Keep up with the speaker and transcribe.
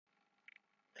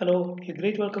Hello, a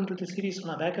great welcome to the series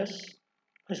on Abaqus.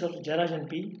 Myself Jairaj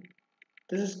P.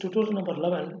 This is tutorial number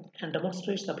 11 and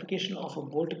demonstrates the application of a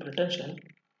bolt pretension.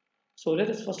 So let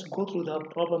us first go through the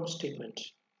problem statement.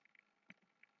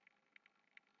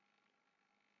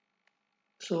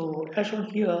 So as shown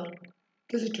here,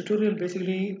 this tutorial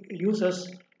basically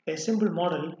uses a simple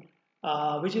model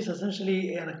which is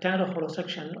essentially a rectangular hollow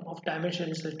section of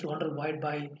dimensions 200 wide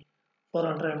by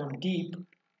 400 mm deep,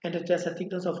 and it has a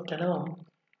thickness of 10 mm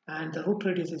and the root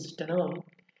radius is 10 mm,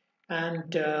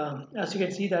 and as you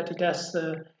can see that it has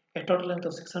a total length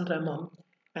of 600 mm,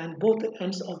 and both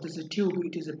ends of this tube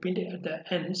it is pinned at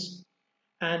the ends,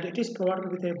 and it is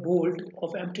provided with a bolt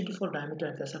of M24 diameter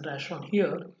at the center as shown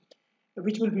here,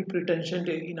 which will be pretensioned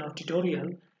in our tutorial,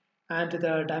 and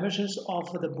the dimensions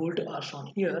of the bolt are shown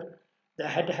here. The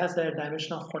head has a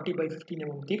dimension of 40 by 15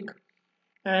 mm thick,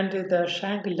 and the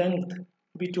shank length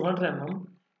be 200 mm,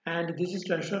 and this is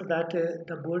to ensure that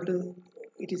the bolt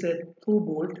it is a through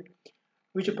bolt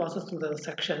which passes through the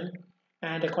section,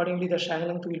 and accordingly the shank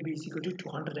length will be equal to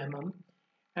 200 mm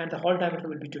and the hole diameter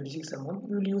will be 26 mm.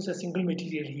 We will use a single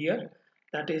material here,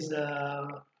 that is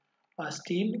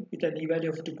steel with an E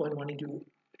value of 2.1 into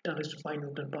 10 raised to 5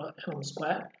 Newton per mm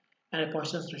square and a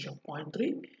Poisson's ratio of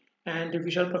 0.3, and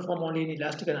we shall perform only an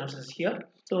elastic analysis here.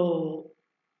 So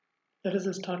let us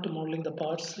start modeling the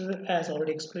parts. As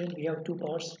already explained, we have two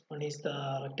parts. One is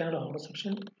the rectangular hollow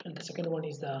section and the second one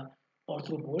is the bore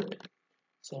through bolt.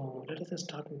 So let us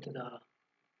start with the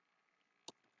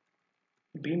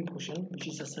beam portion, which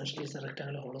is essentially the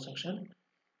rectangular hollow section.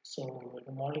 So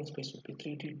the modeling space would be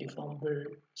 3D deformable,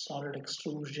 solid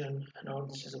extrusion, and all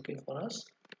this is okay for us.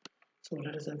 So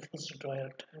let us then first draw a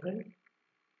rectangle.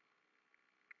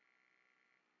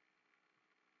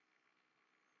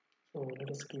 So let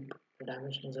us keep the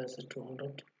dimensions as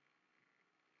 200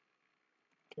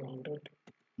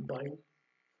 by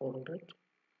 400.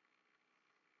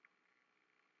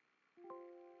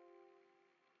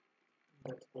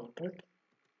 That's 400.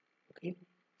 Okay.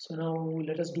 So now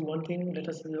let us do one thing. Let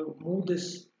us move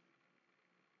this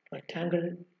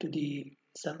rectangle to the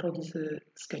center of this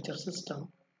sketcher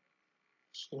system.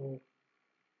 So we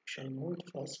shall move it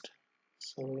first.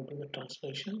 So do the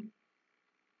translation.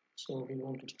 So we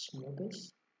want to just move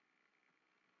this.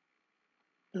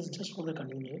 This is just for the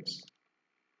convenience.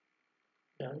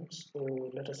 Done. So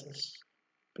let us just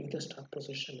pick the start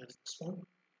position as this one,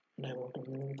 and I want to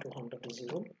move it to 100 to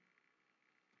 0.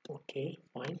 Okay,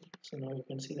 fine. So now you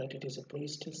can see that it is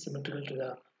placed symmetrical to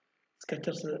the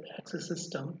sketcher's axis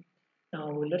system. Now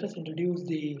let us introduce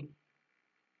the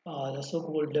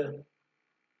so-called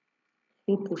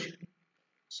root portion.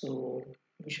 So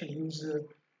we shall use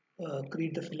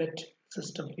create the fillet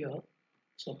system here.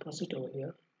 So proceed over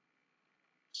here.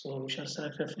 So we shall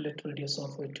select a fillet radius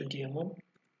of 20 mm.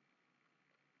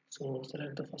 So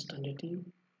select the first entity,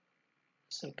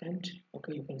 second.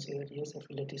 Okay, you can see that yes, a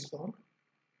fillet is formed.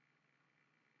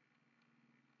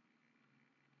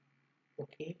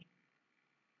 Okay.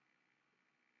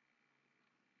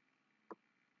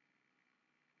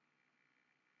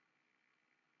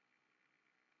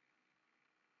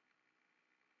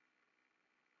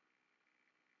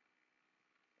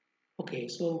 Okay,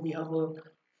 so we have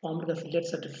formed the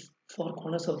fillets at the four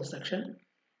corners of the section.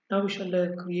 Now we shall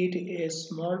create a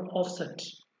small offset.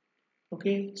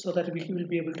 Okay, so that we will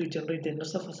be able to generate the inner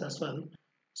surface as well.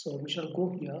 So we shall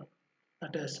go here,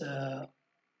 that is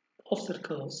offset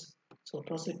curves. So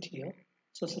proceed here.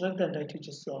 So select the entity which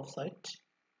is offset.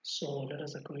 So let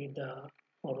us create the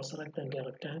or select the entire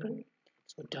rectangle.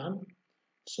 So done.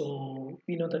 So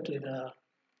we know that the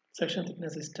section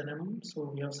thickness is 10 mm,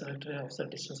 so we have selected an offset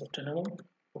distance of 10 mm.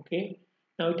 Okay,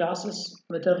 now it asks us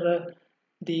whether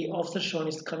the offset shown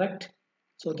is correct.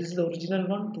 So this is the original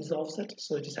one, this is the offset,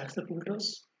 so it is acceptable to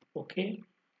us. Okay,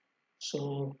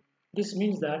 so this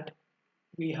means that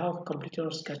we have completed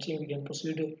our sketching. We can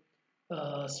proceed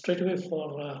straight away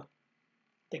for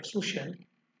the extrusion.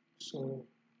 So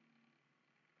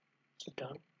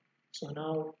done. So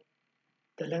now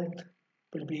the length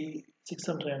will be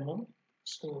 600 mm.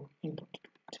 So input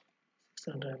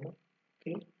 600 mm.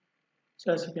 Okay,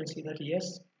 so as you can see that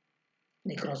yes,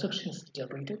 the cross section is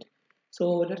generated. So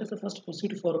let us first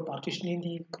proceed for partitioning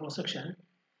the cross section.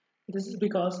 This is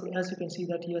because as you can see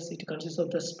that yes, it consists of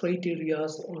the straight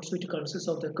areas, also it consists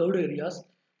of the curved areas.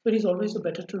 So it is always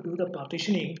better to do the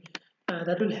partitioning.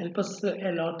 That will help us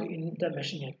a lot in the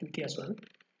meshing activity as well.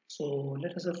 So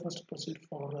let us first proceed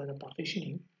for the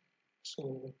partitioning.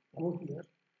 So go here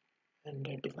and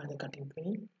define the cutting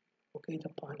plane. Okay, the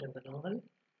point and the normal.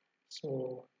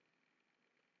 So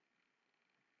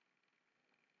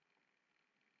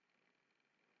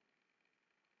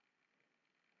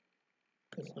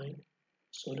Okay, fine.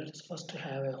 So let us first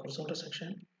have a horizontal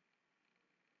section.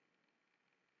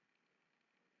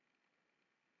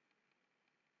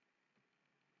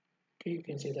 Okay, you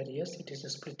can see that yes, it is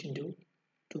split into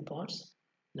two parts.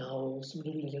 Now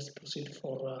similarly, let us proceed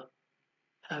for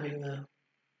having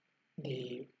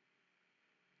the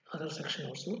other section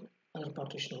also, other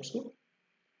partition also.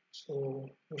 So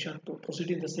we shall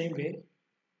proceed in the same way.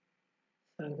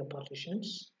 Select the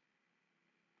partitions.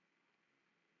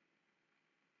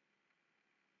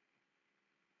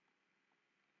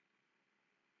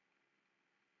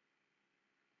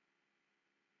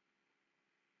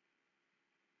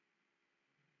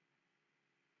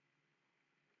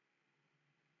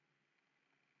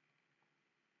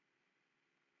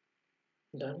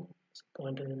 Done. So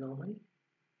point and the normal.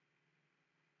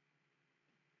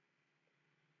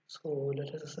 So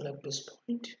let us select this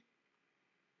point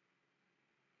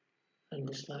and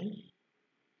this line.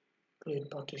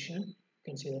 Create partition. You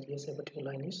can see that yes, a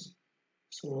particular line is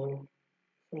so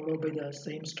followed by the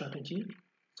same strategy.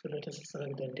 So let us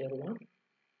select the entire one.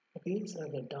 Okay,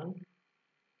 select the done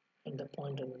and the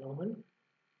point and the normal.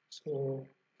 So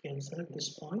you can select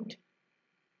this point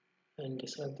and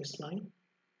select this line.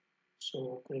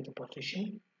 So create a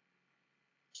partition.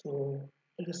 So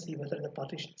let us see whether the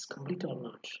partition is complete or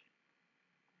not.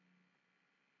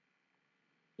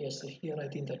 Yes, here I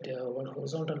think that one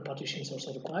horizontal partition is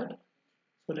also required.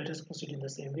 So let us proceed in the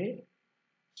same way.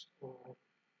 So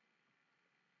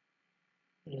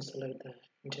let's select the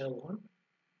entire one.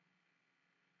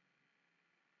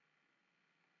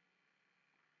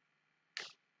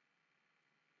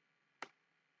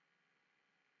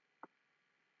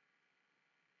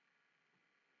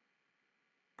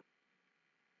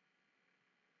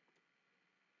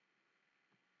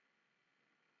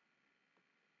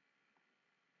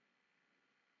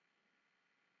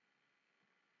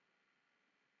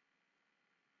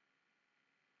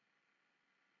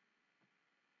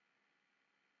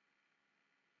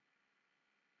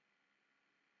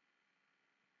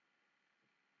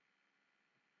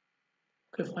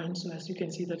 Okay, fine. So as you can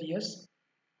see that yes,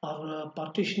 our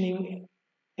partitioning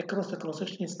across the cross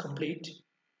section is complete.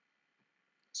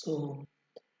 So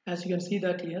as you can see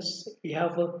that yes, we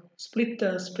have split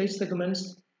the straight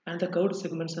segments and the curved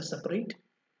segments are separate.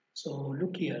 So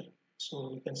look here.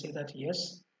 So you can see that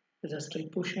yes, there's a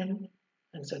straight portion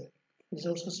and it's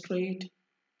also straight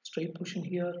portion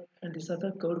here, and these are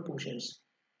the curved portions.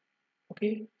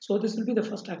 Okay, so this will be the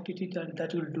first activity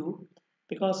that we'll do,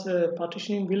 because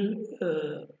partitioning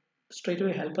will straight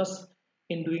away help us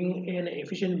in doing an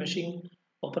efficient meshing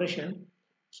operation.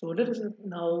 So let us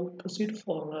now proceed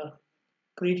for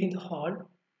creating the hall.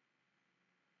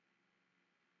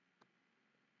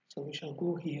 So we shall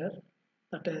go here,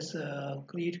 that is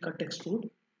create cut extrude.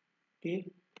 Okay,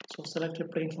 so select a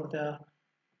plane for the,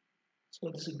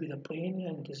 so this will be the plane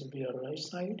and this will be our right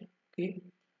side. Okay,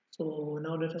 so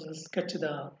now let us sketch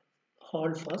the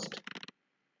hall first.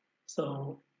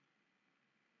 So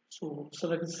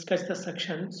let's sketch the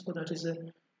section. So that is a,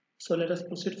 so let us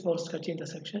proceed for sketching the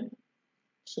section.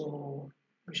 So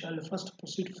we shall first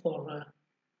proceed for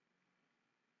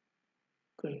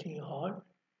creating a hall.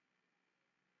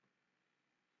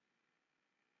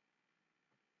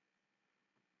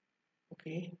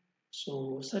 Okay,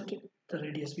 so set the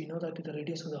radius. We know that the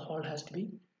radius of the hall has to be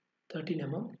 13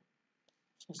 mm.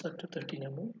 So set to 13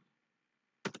 mm.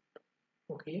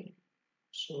 Okay,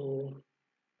 so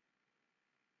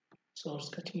our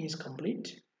sketching is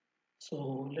complete.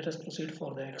 So let us proceed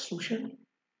for the extrusion.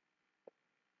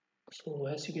 So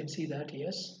as you can see that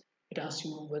yes, it asks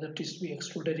you whether it is to be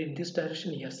extruded in this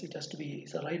direction. Yes, it has to be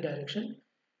the right direction,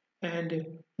 and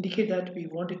indicate that we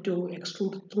want it to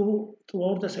extrude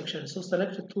throughout the section. So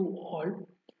select through all.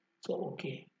 So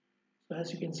okay. So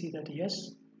as you can see that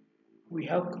yes, we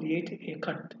have created a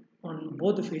cut on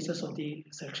both the faces of the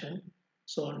section.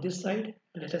 So on this side,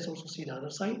 let us also see the other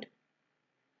side.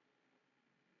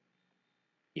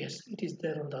 Yes, it is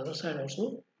there on the other side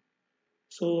also.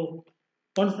 So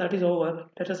once that is over,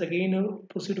 let us again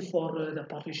proceed for the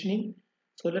partitioning.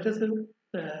 So let us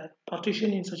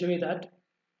partition in such a way that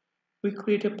we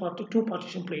create a two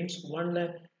partition planes, one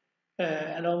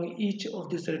along each of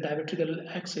these diametrical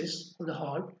axis of the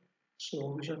hall.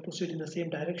 So we shall proceed in the same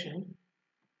direction.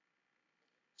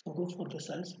 So go for the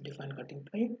cells, define cutting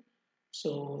plane.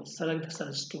 So select the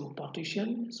cells to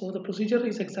partition. So the procedure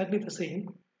is exactly the same.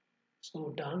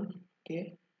 So done.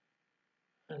 Okay,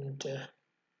 and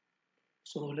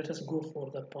so let us go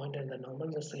for the point and the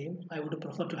normal the same. I would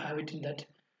prefer to have it in that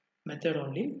method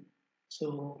only.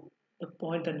 So the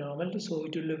point and normal. So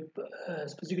it will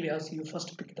specifically ask you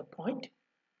first pick the point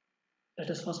Let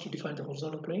us first define the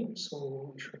horizontal plane.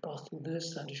 So we should pass through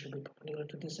this and it should be perpendicular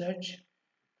to this edge.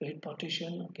 Create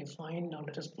partition. Okay, fine. Now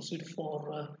let us proceed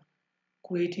for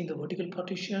creating the vertical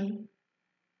partition.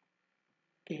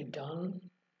 Okay, done.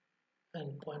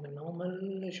 And point a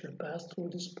normal. It should pass through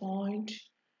this point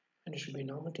and it should be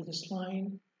normal to this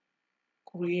line.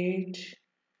 Create.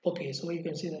 Okay, so you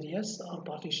can see that yes, our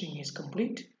partitioning is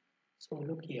complete. So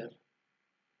look here.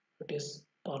 It is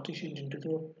partitioned into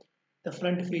the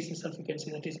front face itself. You can see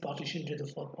that is partitioned into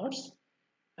the 4 parts.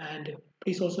 And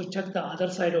please also check the other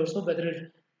side also whether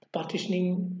the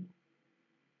partitioning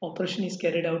operation is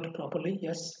carried out properly.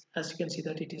 Yes, as you can see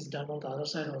that it is done on the other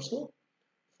side also.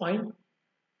 Fine.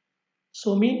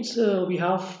 So means we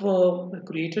have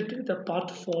created the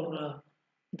part for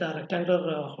the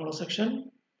rectangular hollow section,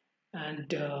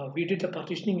 and we did the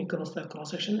partitioning across the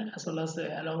cross section as well as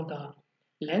along the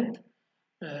length,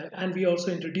 and we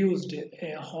also introduced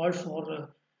a hole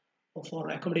for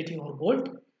accommodating our bolt.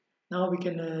 Now we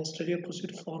can steadily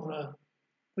proceed for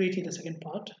creating the second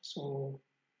part. So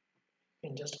we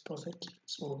can just proceed.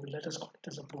 So let us call it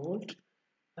as a bolt,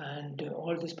 and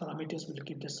all these parameters will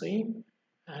keep the same.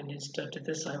 And instead of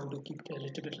this, I would keep it a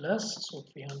little bit less. So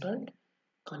 300.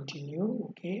 Continue.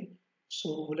 Okay. So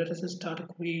let us start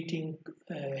creating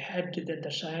head, then the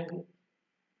shank.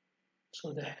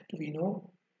 So the head we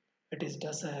know it is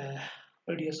just a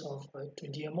radius of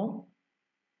 20 mm.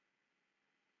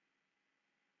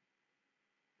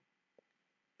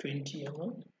 20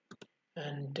 mm,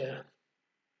 and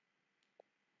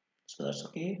so that's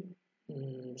okay.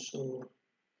 So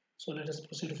let us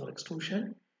proceed for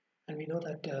extrusion, and we know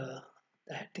that the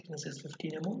head thickness is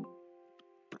 15 mm.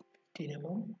 15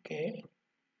 mm. Okay,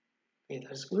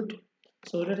 that's good.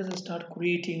 So let us start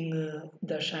creating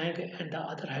the shank and the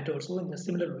other head also in a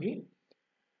similar way.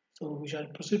 So we shall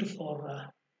proceed for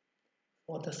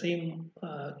the same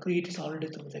create solid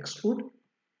through the extrude.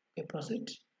 Okay, proceed.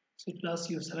 So plus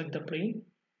you select the plane.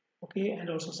 Okay, and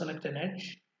also select an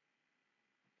edge.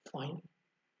 Fine.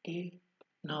 Okay,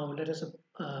 now let us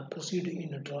proceed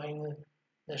in drawing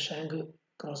the shank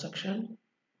cross section,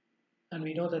 and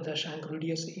we know that the shank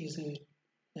radius is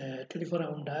 24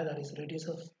 mm die, that is radius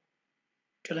of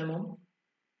 12 mm.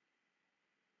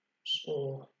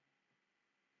 So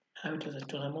have it as a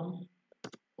 12 mm.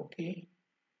 Okay,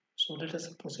 so let us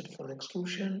proceed for the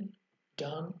extrusion.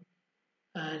 Done.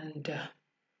 And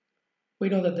we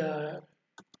know that the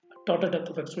total depth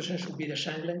of extrusion should be the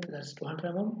shank length, that's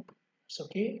 200 mm. It's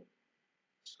okay.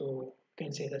 So you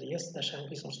can say that yes, the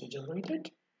shank is also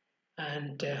generated,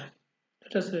 and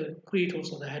let us create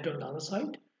also the head on the other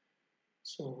side.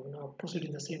 So now proceed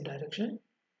in the same direction.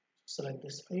 Select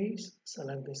this face,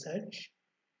 select this edge.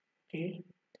 Okay,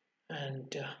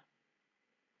 and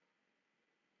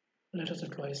let us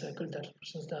draw a circle that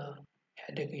represents the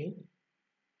head again.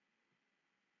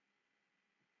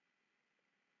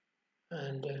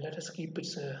 And let us keep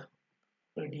its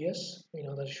radius. We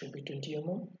know that it should be 20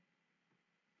 mm.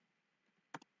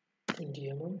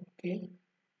 20 mm. Okay,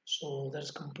 so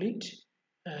that's complete.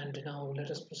 And now let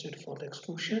us proceed for the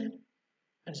extrusion.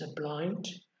 And it's a blind,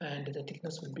 and the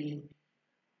thickness will be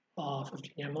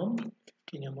 15 mm.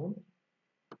 15 mm.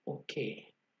 Okay,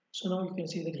 so now you can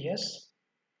see that yes,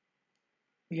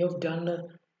 we have done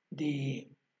the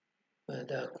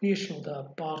creation of the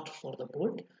part for the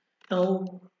bolt. Now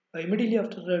immediately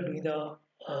after doing the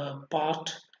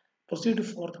part, proceed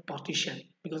for the partition,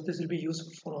 because this will be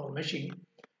useful for our machine.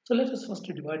 So let us first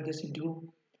divide this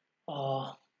into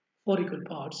 4 equal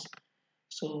parts.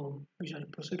 So we shall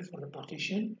proceed for the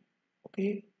partition.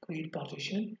 Okay, create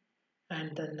partition,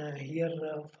 and then here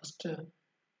first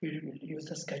we will use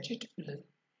the sketch it. We'll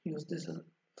use this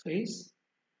face,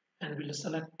 and we'll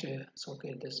select. So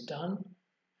okay, this done,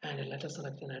 and let us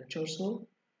select an edge also.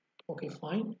 Okay,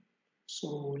 fine.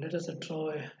 So let us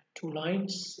draw 2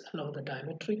 lines along the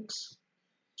diametrics.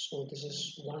 So this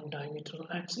is one diameter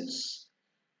axis,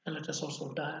 and let us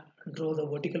also draw the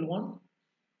vertical one.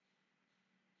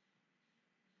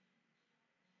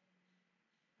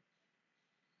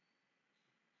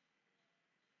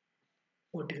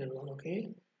 Vertical one. Okay,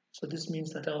 so this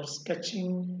means that our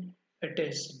sketching it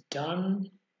is done.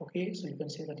 Okay, so you can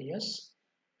say that yes,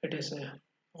 it is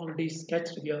already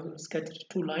sketched. We have sketched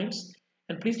 2 lines,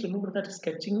 and please remember that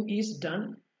sketching is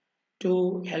done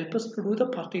to help us to do the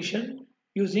partition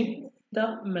using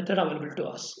the method available to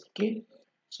us. Okay,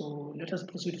 so let us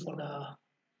proceed for the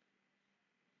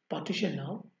partition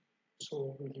now.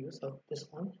 So we'll use this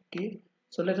one. Okay,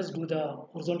 so let us do the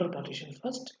horizontal partition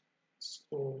first.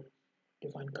 So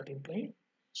define cutting plane,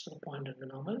 so point at the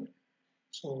normal.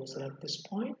 So select this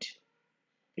point.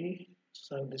 Okay,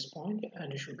 select this point,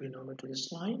 and it should be normal to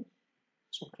this line.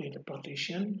 So create a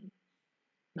partition.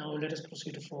 Now let us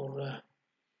proceed for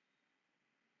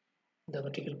the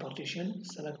vertical partition.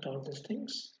 Select all these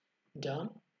things. Done.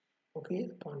 Okay,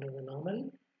 point of the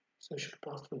normal. So it should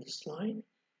pass through this line.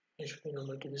 It should be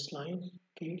normal to this line.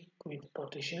 Okay, create the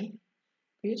partition.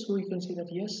 Okay, so you can see that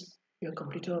yes, we have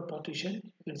completed our partition.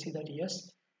 You can see that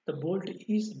yes, the bolt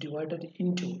is divided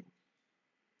into.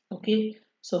 Okay,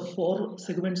 so 4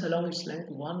 segments along its length: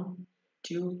 1,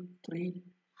 2, 3,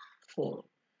 4.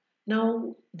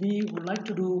 Now we would like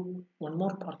to do one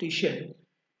more partition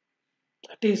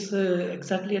that is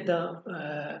exactly at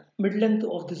the mid length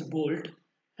of this bolt,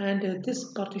 and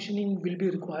this partitioning will be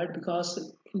required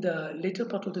because in the later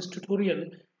part of this tutorial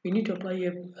we need to apply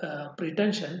a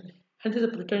pretension, and this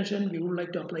pretension we would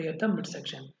like to apply at the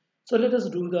midsection. So let us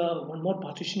do the one more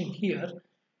partitioning here.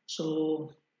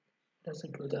 So let's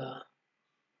do the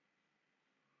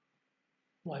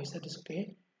y set is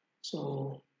okay.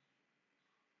 So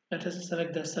let us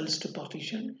select the cells to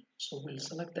partition. So we'll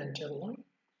select the entire one.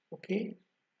 Okay,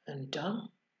 and done.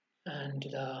 And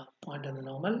the point on the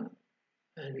normal,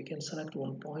 and we can select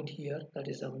one point here, that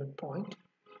is a midpoint.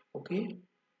 Okay,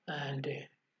 and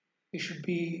it should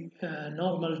be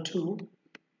normal to,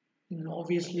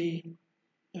 obviously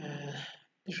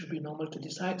this should be normal to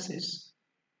this axis.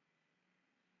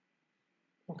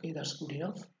 Okay, that's good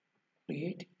enough.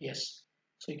 Create, yes.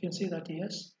 So you can see that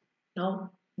yes,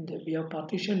 now we have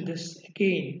partitioned this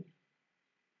again,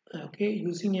 okay,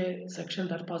 using a section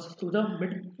that passes through the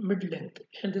mid length,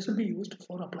 and this will be used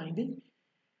for applying the.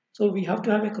 So we have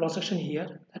to have a cross section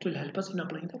here that will help us in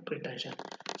applying the pretension.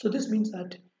 So this means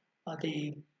that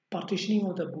the partitioning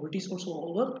of the bolt is also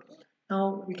over.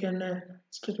 Now we can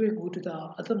straight away go to the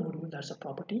other module, that's a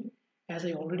property. As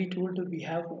I already told, we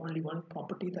have only one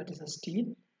property, that is a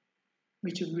steel,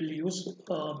 which we will use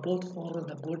both for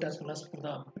the bolt as well as for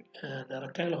the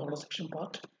rectangular hollow section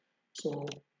part. So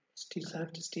steel,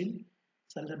 select steel,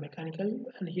 select the mechanical,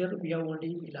 and here we have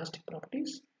only elastic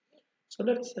properties. So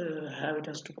let's have it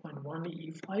as 2.1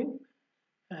 E5,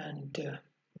 and it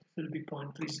will be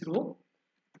 0.30,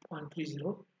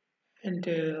 and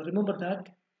remember that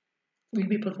we'll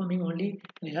be performing only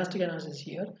an elastic analysis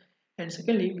here, and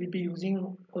secondly we'll be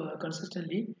using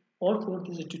consistently all throughout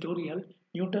this tutorial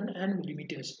Newton and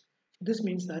millimeters. So this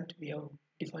means that we have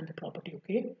defined the property.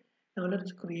 Okay, now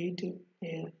let's create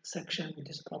a section with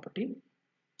this property.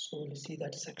 So let's see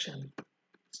that section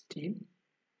steel.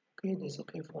 Okay, this is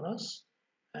okay for us,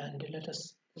 and let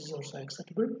us, this is also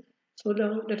acceptable. So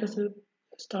now let us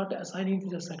start assigning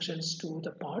the sections to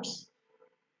the parts.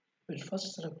 We'll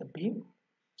first select the beam,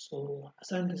 so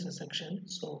assign this a section.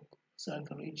 So select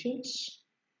the regions,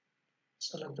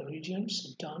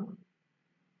 done.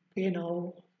 Okay,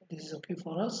 now this is okay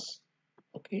for us.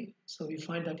 Okay, so we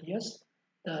find that yes,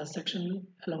 the section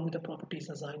along with the property is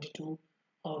assigned to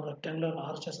our rectangular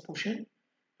RHS portion.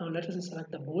 Now let us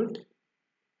select the bolt.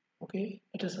 Okay,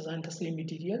 let us assign the same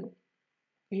material.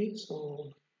 Okay,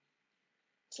 so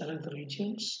select the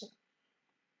regions,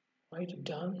 right,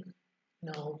 done.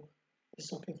 Now this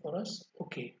is okay for us.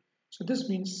 Okay, so this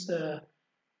means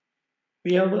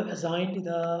we have assigned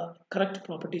the correct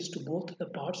properties to both the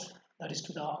parts, that is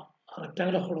to the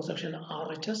rectangular hollow section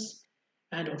RHS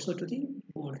and also to the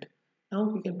bolt. Now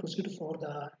we can proceed for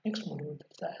the next module,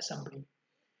 the assembly.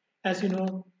 As you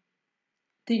know,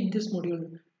 in this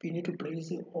module we need to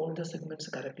place all the segments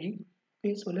correctly.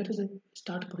 Okay, so let us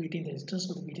start creating the instance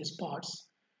of the various parts.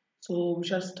 So we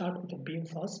shall start with the beam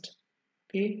first.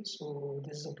 Okay, so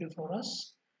this is okay for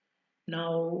us.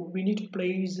 Now we need to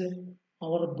place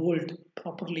our bolt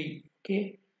properly,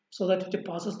 okay, so that it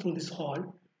passes through this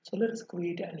hole. So let us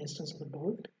create an instance of the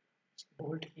bolt. So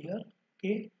bolt here.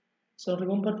 Okay, so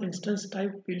remember the instance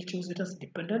type, we'll choose it as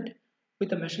dependent, with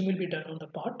the meshing will be done on the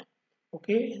part.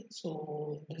 Okay,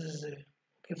 so this is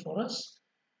okay for us.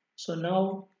 So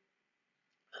now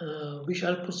we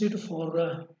shall proceed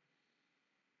for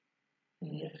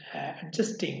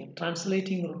adjusting,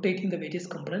 translating, rotating the various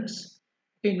components,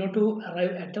 okay, in order to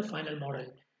arrive at the final model.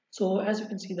 So as you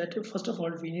can see that first of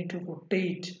all we need to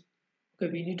rotate.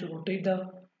 Okay, we need to rotate the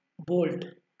bolt,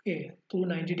 okay, to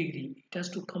 90 degree. It has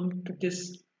to come to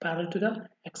this parallel to the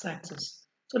x-axis.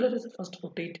 So let us first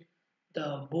rotate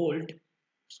the bolt.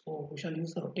 So we shall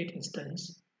use the rotate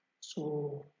instance.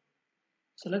 So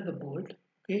select the bolt.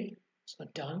 Okay, so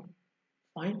done,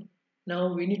 fine.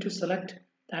 Now we need to select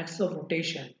the axis of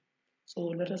rotation. So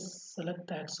let us select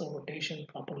the axis of rotation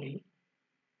properly.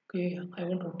 Okay, I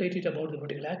want to rotate it about the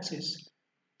vertical axis.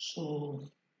 So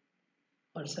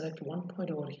I'll select one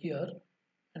point over here,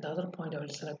 and the other point I will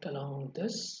select along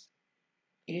this.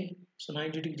 Okay, so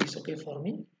 90 degrees okay for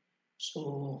me.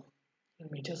 So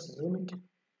Let me just zoom it.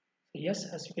 Yes,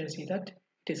 as you can see that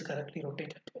it is correctly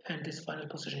rotated and this final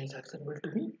position is acceptable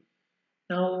to me.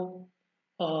 Now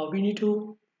we need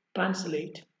to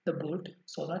translate the bolt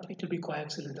so that it will be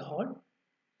coaxial with the hull.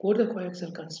 Go to the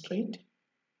coaxial constraint.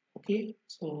 Okay,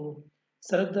 so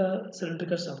select the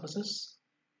cylindrical surfaces.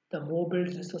 The mobile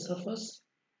is the surface,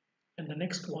 and the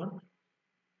next one.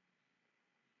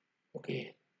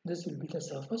 Okay, this will be the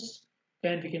surface,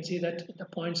 and we can see that the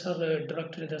points are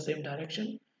directed in the same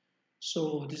direction.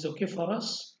 So this is okay for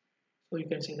us. So you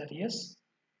can see that yes,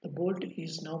 the bolt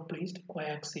is now placed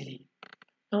coaxially.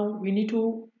 Now we need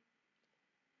to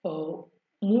uh,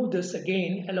 move this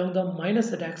again along the minus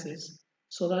z axis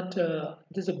so that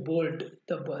this bolt,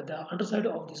 the underside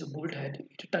of this bolt head,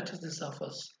 it touches the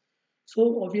surface.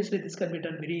 So obviously this can be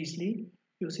done very easily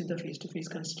using the face-to-face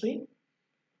constraint.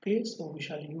 Okay, so we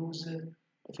shall use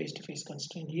the face-to-face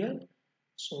constraint here.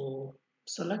 So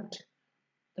select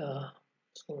the,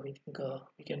 so I think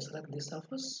we can select this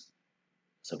surface.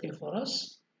 It's okay for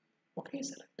us. Okay,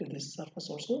 select this surface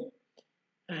also,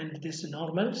 and this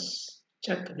normals,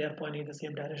 check they are pointing in the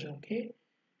same direction. Okay,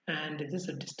 and this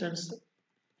distance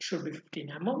should be 15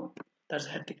 mm. That's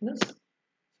head thickness.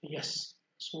 Yes,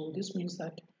 so this means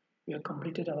that we have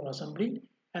completed our assembly.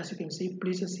 As you can see,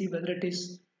 please see whether it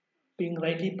is being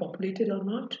rightly populated or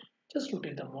not. Just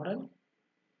rotate the model.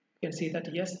 You can see that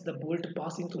yes, the bolt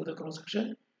passing through the cross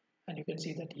section, and you can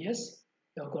see that yes,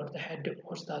 you have got the head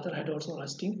or the other head also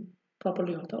resting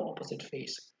properly on the opposite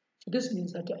face. So this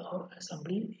means that our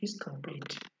assembly is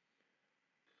complete.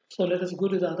 So let us go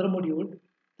to the other module,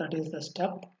 that is the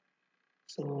step.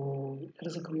 So let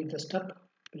us create the step.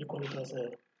 We'll call it as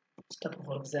a step,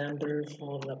 for example,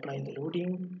 for applying the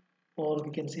loading, or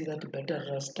we can see that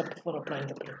better step for applying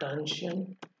the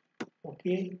pretension.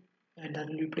 Okay, and that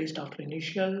will be placed after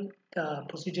initial. The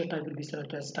procedure type will be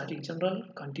selected as static general.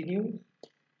 Continue,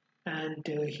 and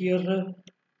here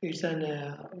it's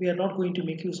an we are not going to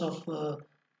make use of the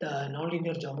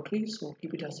nonlinear geometry, so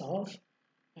keep it as off,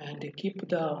 and keep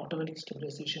the automatic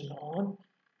stabilization on.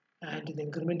 And the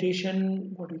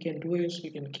incrementation, what we can do is we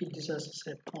can keep this as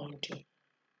a point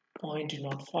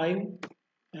not 5,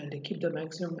 and keep the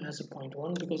maximum as a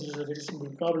 0.1, because this is a very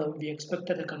simple problem. We expect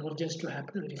that the convergence to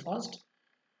happen very fast.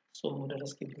 So let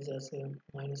us keep this as a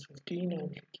minus 15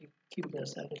 and keep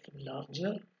this a little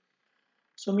larger.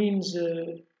 So means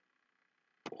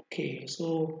okay,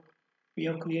 so we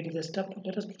have created a step.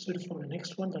 Let us proceed for the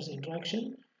next one, that's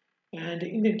interaction. And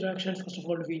in the interaction, first of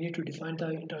all, we need to define the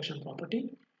interaction property.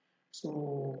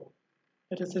 So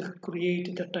let us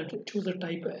create the type, choose the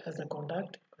type as a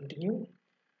contact. Continue.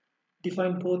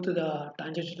 Define both the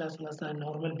tangential as well as the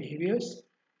normal behaviors.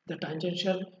 The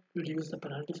tangential will use the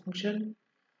penalty function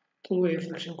through a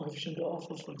friction coefficient of,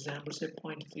 for example, say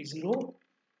 0.30,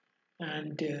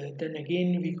 and then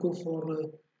again we go for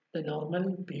the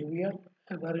normal behavior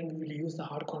wherein we will use the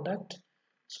hard contact.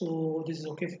 So this is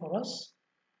okay for us.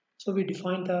 So we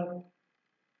define the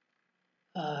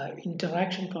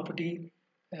interaction property.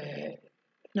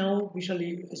 Now we shall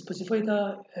specify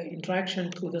the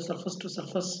interaction through the surface to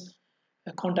surface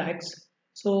contacts.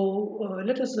 So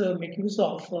let us make use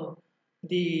of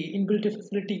the inbuilt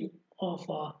facility of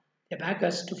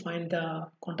Abaqus to find the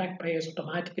contact pairs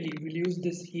automatically. We'll use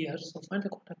this here. So find the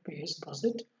contact pairs, pause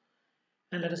it,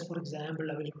 and let us, for example,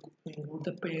 I will include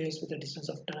the pairs with a distance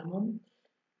of 10 mm,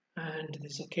 and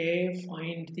this is okay.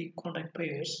 Find the contact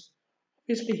pairs.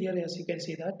 Obviously here, as you can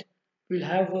see that we'll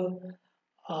have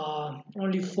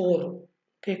only 4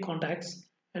 okay contacts,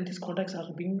 and these contacts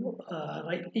are being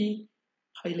rightly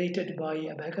highlighted by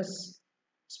Abaqus.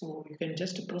 So you can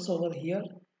just press over here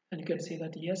and you can see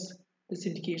that yes, this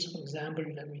indicates, for example,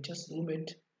 let me just zoom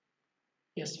it.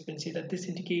 Yes, you can see that this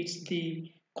indicates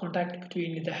the contact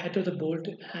between the head of the bolt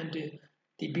and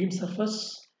the beam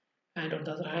surface. And on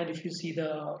the other hand, if you see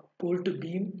the bolt to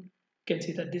beam, you can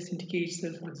see that this indicates,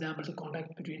 for example, the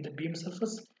contact between the beam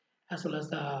surface as well as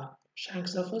the shank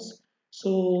surface.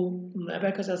 So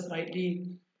Abaqus has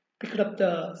rightly picked up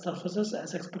the surfaces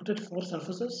as expected, 4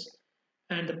 surfaces,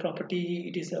 and the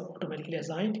property it is automatically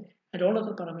assigned, and all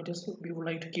other parameters we would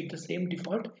like to keep the same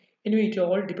default. Anyway, it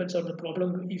all depends on the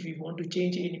problem if we want to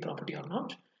change any property or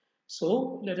not.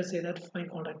 So let us say that find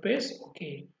contact pairs.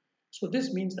 Okay, so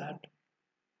this means that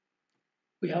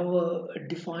we have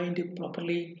defined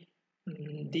properly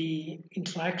the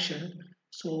interaction.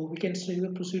 So we can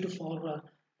still proceed for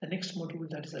the next module,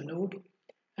 that is a load.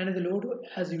 And in the load,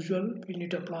 as usual, we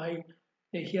need to apply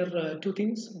here 2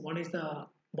 things. One is the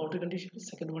boundary condition,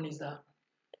 second one is the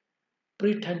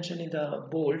pretension in the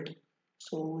bolt.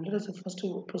 So let us first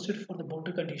proceed for the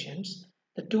boundary conditions.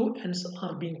 The 2 ends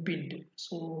are being pinned.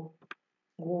 So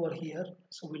go over here.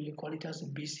 So we'll call it as a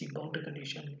BC boundary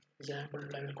condition. For example,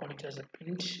 I will call it as a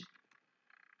pint.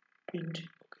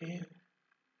 Okay.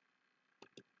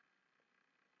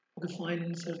 Okay,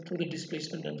 fine. So to the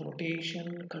displacement and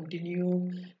rotation, continue.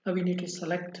 Now we need to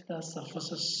select the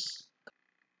surfaces.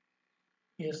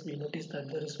 Yes, we notice that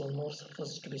there is one more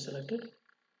surface to be selected.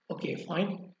 Okay,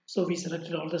 fine. So we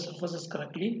selected all the surfaces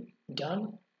correctly.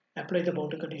 Done. Apply the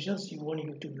boundary conditions U1,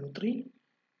 U2, U3.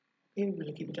 Okay,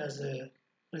 we'll keep it as a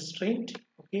restraint.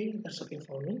 Okay, that's okay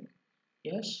for me.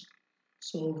 Yes.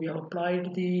 So we have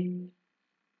applied the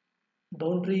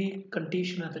boundary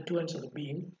condition at the two ends of the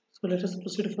beam. So let us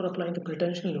proceed for applying the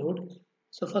pretension load.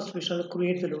 So first we shall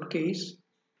create the load case.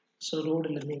 So load,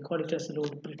 let me call it as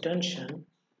load pretension.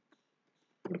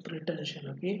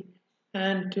 Okay.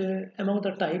 And among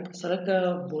the type, select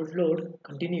the bolt load,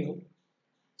 continue.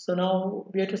 So now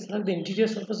we have to select the interior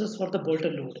surfaces for the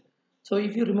bolted load. So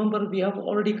if you remember, we have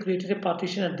already created a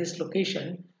partition at this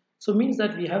location. So means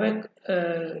that we have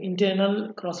a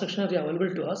internal cross-section area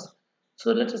available to us.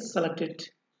 So let us select it.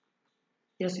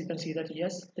 Yes, you can see that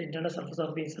yes, the internal surface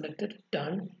are being selected.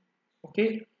 Done.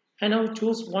 Okay. And now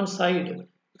choose one side.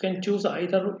 You can choose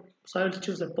either side.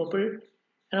 Choose a purple.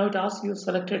 And now it asks you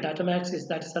select a datum axis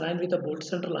that is aligned with the bolt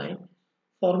center line.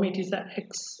 For me, it is the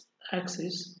X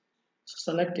axis.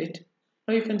 So select it.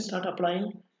 Now you can start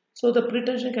applying. So the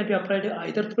pretension can be applied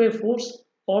either through a force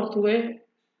or through a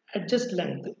adjust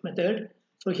length method.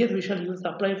 So here we shall use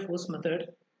the apply force method.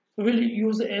 We will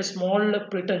use a small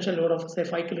pretension load of say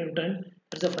 5 kilonewton.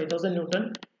 That's a 5000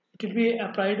 Newton. It will be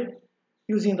applied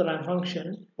using the line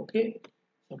function. Okay.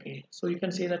 Okay. So you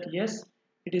can say that yes,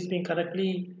 it is being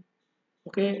correctly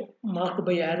marked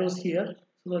by arrows here.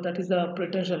 So that is the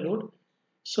pretension load.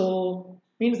 So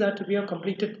means that we have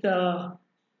completed the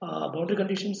boundary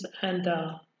conditions and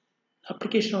the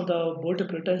application of the bolt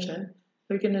pretension.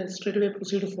 We can straight away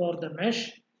proceed for the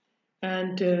mesh.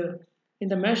 And in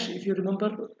the mesh, if you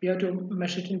remember, we have to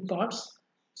mesh it in parts.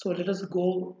 So let us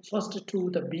go first to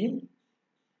the beam.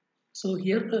 So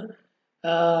here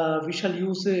we shall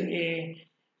use a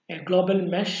global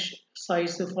mesh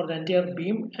size for the entire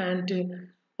beam, and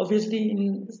obviously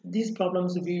in these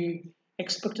problems we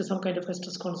expect some kind of a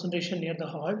stress concentration near the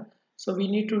hull. So we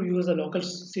need to use a local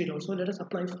seed also. Let us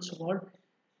apply first of all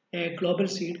a global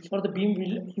seed. For the beam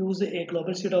we'll use a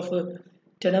global seed of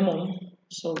 10 mm.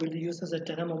 So we'll use as a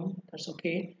 10 mm. That's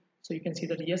okay. So you can see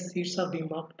that yes, seeds are being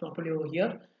marked properly over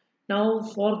here. Now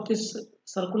for this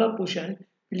circular portion,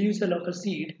 we'll use a local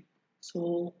seed.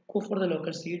 So go for the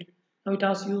local seed. Now it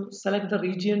asks you select the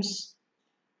regions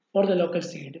for the local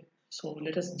seed. So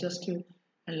let us just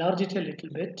enlarge it a little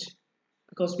bit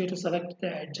because we have to select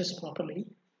the edges properly.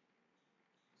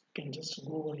 You can just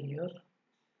go over here.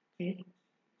 Okay.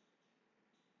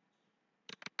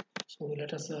 So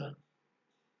let us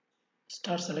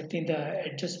start selecting the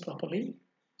edges properly.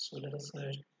 So let us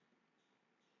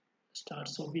start.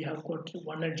 So we have got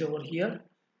one edge over here,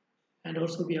 and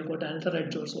also we have got another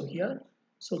edge also here.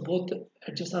 So both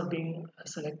edges are being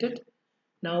selected.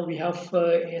 Now we have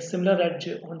a similar edge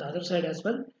on the other side as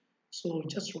well. So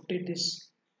just rotate this,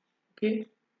 okay,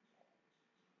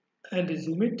 and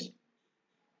zoom it.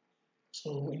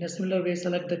 So in a similar way,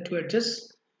 select the two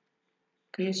edges.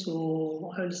 Okay,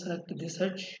 so I will select this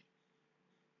edge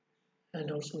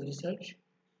and also this edge.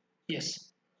 Yes.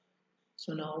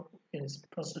 So now is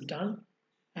process done,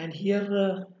 and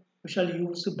here we shall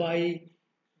use by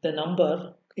the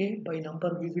number. Okay, by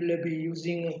number we will be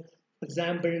using, for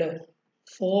example,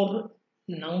 4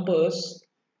 numbers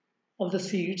of the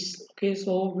seeds. Okay,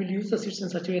 so we'll use the seeds in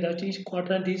such a way that each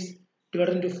quadrant is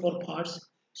divided into 4 parts.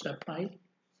 So apply.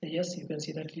 So yes, you can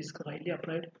see that it is correctly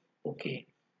applied. Okay,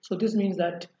 so this means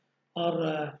that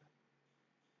our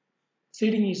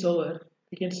seeding is over.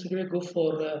 We can straight away go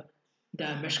for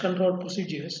the mesh control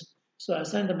procedures. So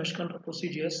assign the mesh control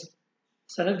procedures.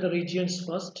 Select the regions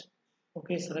first.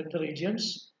 Okay, select the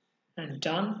regions and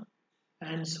done.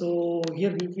 And so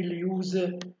here we will use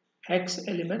hex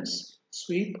elements,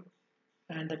 sweep,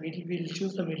 and the middle we'll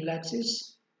choose the middle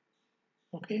axis.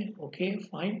 Okay, okay,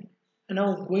 fine. And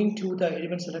now going to the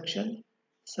element selection,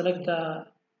 select the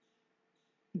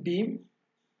beam.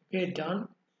 Okay, done.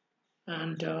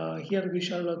 And here we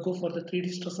shall go for the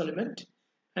 3D stress element,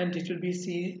 and it will be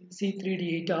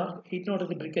C3D8R, 8 not of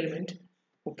the brick element.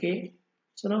 Okay,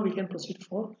 so now we can proceed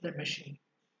for the meshing.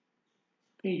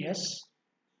 Okay, yes.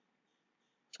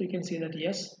 So you can see that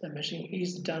yes, the meshing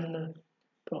is done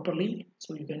properly.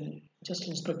 So you can just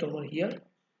inspect over here.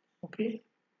 Okay,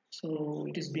 so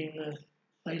it is being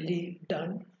highly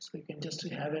done. So you can just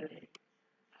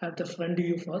have the front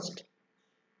view first.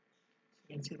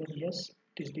 You can see that yes,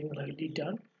 it is being rightly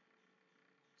done.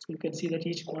 So you can see that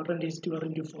each quadrant is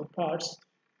divided into 4 parts.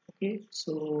 Okay,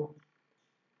 so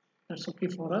that's okay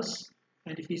for us.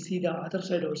 And if we see the other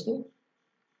side also,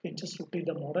 we can just rotate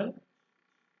the model.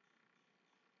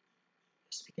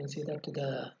 Yes, we can see that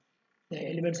the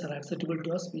elements are acceptable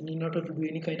to us. We need not have to do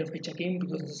any kind of a checking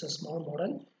because this is a small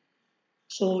model.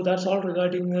 So that's all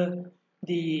regarding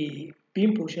the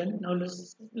beam portion. Now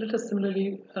let us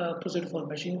similarly proceed for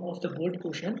meshing of the bolt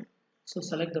portion. So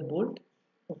select the bolt.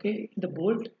 Okay, the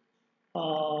bolt.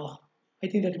 I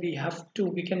think that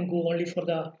we can go only for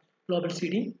the global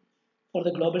seeding. For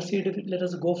the global seed, let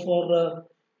us go for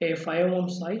a 5 mm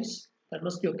size. That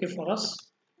must be okay for us.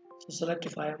 So select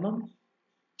 5 mm.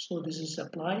 So this is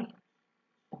apply.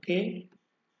 Okay.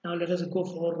 Now let us go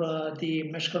for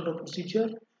the mesh control procedure.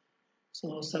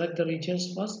 So select the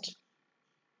regions first.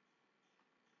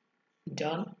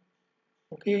 Done.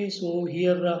 Okay. So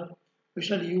here we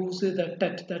shall use the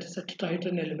TET, that is the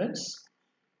tetrahedron elements,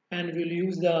 and we'll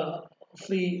use the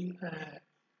free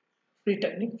free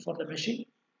technique for the meshing.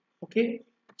 Okay.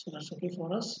 So that's okay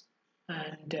for us,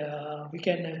 and we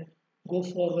can go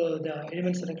for the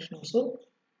element selection also.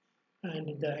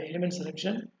 And the element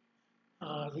selection,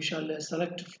 we shall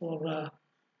select for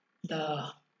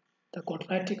the the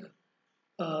quadratic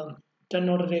 10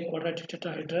 order array quadratic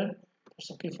tetrahedron.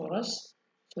 That's okay for us.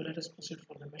 So let us proceed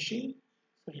for the machine.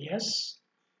 So yes,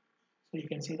 so you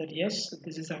can see that yes,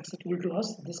 this is acceptable to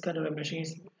us. This kind of a machine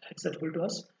is acceptable to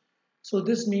us. So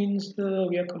this means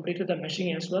we have completed the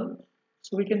meshing as well.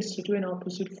 So we can straight away now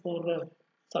proceed for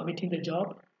submitting the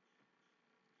job,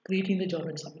 creating the job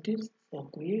and submit it. So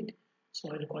create. So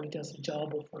I'll call it as a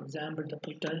job, for example, the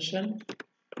pretension,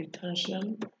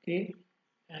 okay,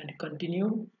 and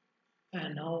continue.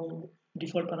 And now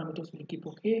default parameters will keep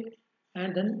okay,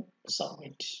 and then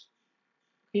submit.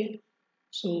 Okay,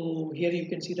 so here you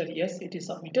can see that yes, it is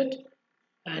submitted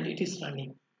and it is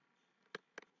running.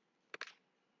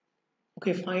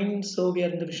 Okay, fine. So we are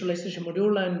in the visualization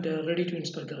module and ready to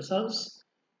inspect the results.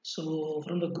 So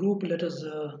from the group, let us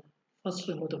first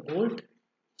remove the bolt.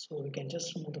 So we can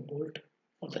just remove the bolt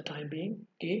for the time being.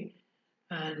 Okay,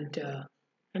 and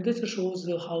this shows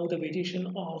how the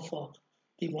variation of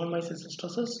the von Mises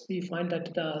stresses. We find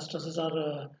that the stresses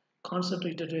are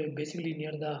concentrated basically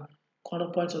near the corner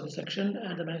points of the section,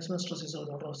 and the maximum stresses are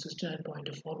the order of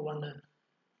 69.41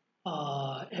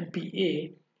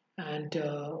 MPa. And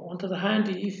on the other hand,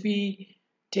 if we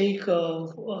take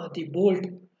the bolt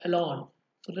alone,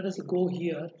 so let us go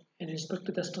here and inspect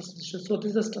the stress distribution. So this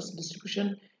is the stress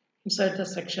distribution inside the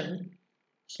section.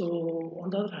 So on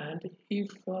the other hand,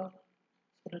 if so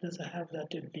let us have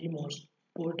that beam or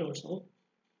bolt also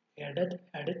add it,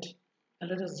 and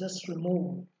let us just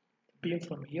remove the beam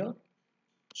from here.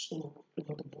 So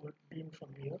remove the bolt beam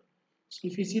from here. So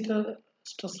if you see the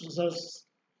stress results,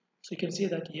 so you can see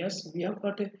that yes, we have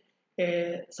got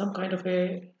some kind of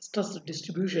a stress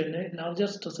distribution. Larger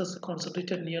stresses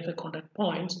concentrated near the contact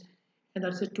points, and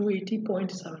that's a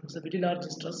 280.7. It's a very large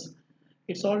stress.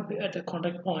 It's all at the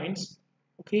contact points.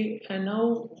 Okay, and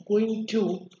now going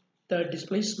to the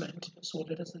displacement. So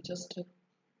let us just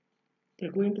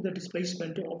we're going to the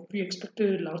displacement. We expect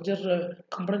a larger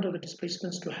component of the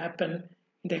displacements to happen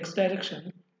in the x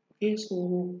direction. Okay,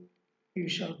 so we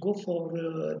shall go for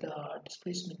the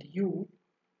displacement u.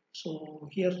 So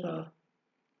here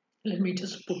let me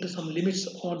just put some limits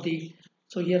on the.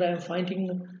 So here I am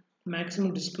finding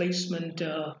maximum displacement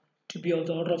to be of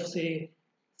the order of say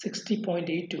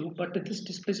 60.82, but this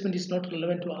displacement is not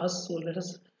relevant to us. So let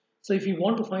us. So if you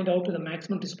want to find out the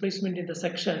maximum displacement in the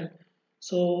section,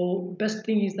 so best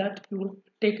thing is that you will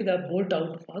take the bolt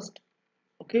out first.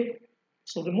 Okay,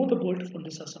 so remove the bolt from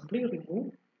this assembly.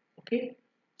 Remove. Okay,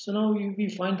 so now we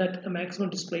find that the maximum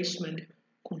displacement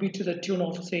could be to the tune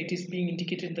of say it is being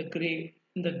indicated in the gray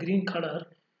in the green color.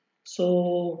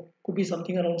 So could be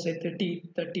something around say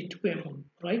 32 mm,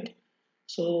 right?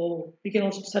 So we can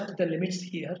also set the limits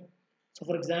here. So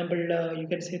for example, you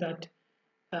can say that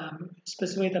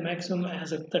specify the maximum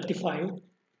as a 35.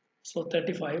 So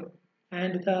 35,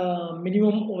 and the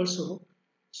minimum also.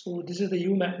 So this is the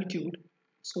u magnitude.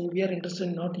 So we are interested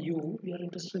in not u, we are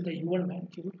interested in the u1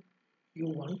 magnitude,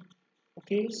 u1.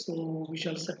 Okay, so we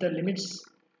shall set the limits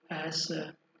as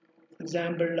for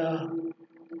example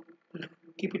we'll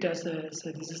keep it as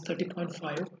so this is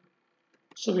 30.5.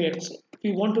 So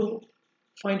we want to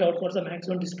find out what's the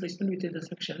maximum displacement within the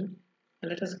section, and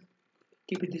let us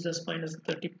keep it this as minus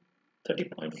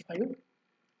 30.5.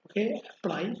 Okay,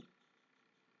 apply.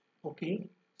 Okay,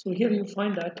 so here you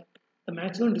find that the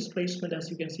maximum displacement, as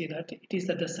you can see, that it is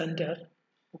at the center.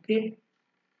 Okay,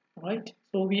 right.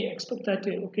 So we expect that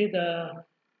okay the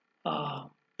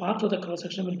part of the cross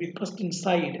section will be pressed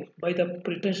inside by the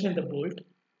pretension and the bolt.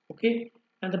 Okay,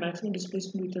 and the maximum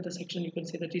displacement within the section you can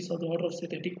say that is of the order of say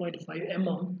 30.5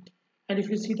 mm. And if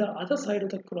you see the other side of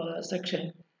the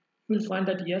section, you will find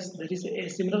that yes, there is a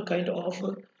similar kind of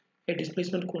a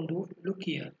displacement contour. Look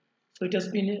here. So it has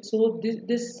been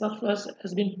this surface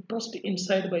has been pressed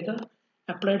inside by the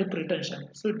applied pretension.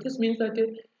 So this means that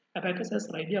Abaqus has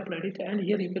rightly applied it, and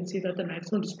here you can see that the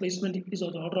maximum displacement is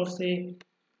of the order of say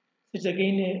it's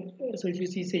again so if you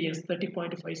see say yes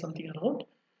 30.5 something around.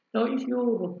 Now if you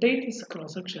rotate this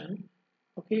cross section,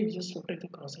 okay, just rotate the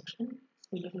cross section.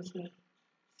 So let us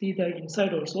see the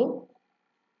inside also.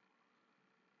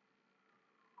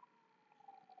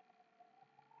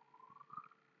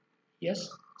 Yes,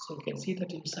 so you can see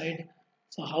that inside.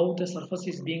 So how the surface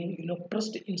is being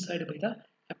pressed inside by the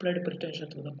applied pretension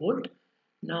through the bolt.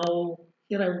 Now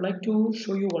here I would like to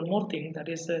show you one more thing, that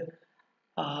is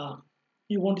uh,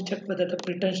 you want to check whether the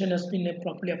pretension has been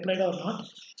properly applied or not.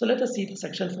 So let us see the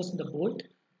section force in the bolt.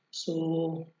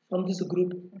 So from this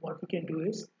group what we can do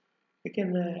is we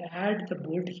can add the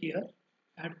bolt here,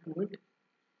 add bolt,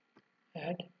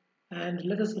 add, and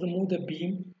let us remove the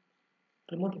beam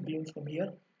from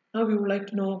here. Now we would like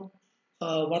to know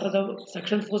what are the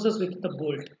section forces within the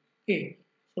bolt. Okay,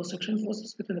 so section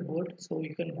forces within the bolt. So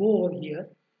you can go over here.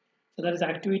 So that is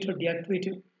activate or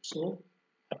deactivate. So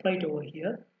apply it over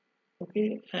here.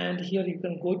 Okay, and here you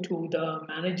can go to the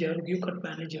manager, view cut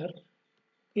manager.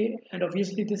 Okay, and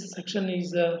obviously this section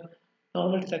is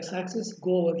normal to x-axis.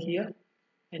 Go over here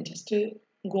and just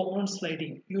go on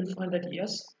sliding. You will find that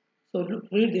yes. So look,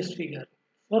 read this figure: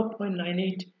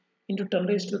 4.98 into 10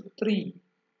 raised to 3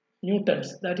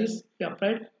 newtons. That is we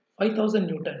applied 5000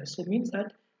 newtons. So means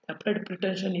that the applied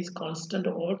pretension is constant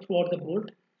all throughout the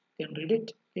bolt. You can read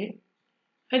it. Okay,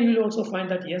 and you will also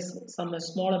find that yes, some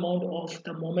small amount of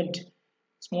the moment,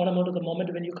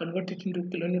 when you convert it into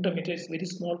kilonewton meter is very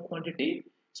small quantity.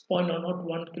 It's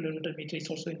 0.001 kilonewton meter is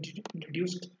also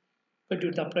introduced due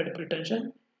to the applied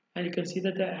pretension, and you can see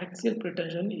that the axial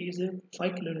pretension is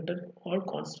 5 kilonewton, all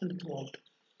constant throughout.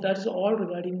 That is all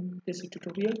regarding this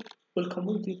tutorial. We'll come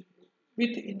with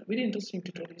very interesting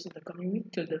tutorials in the coming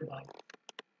week. Till then, bye.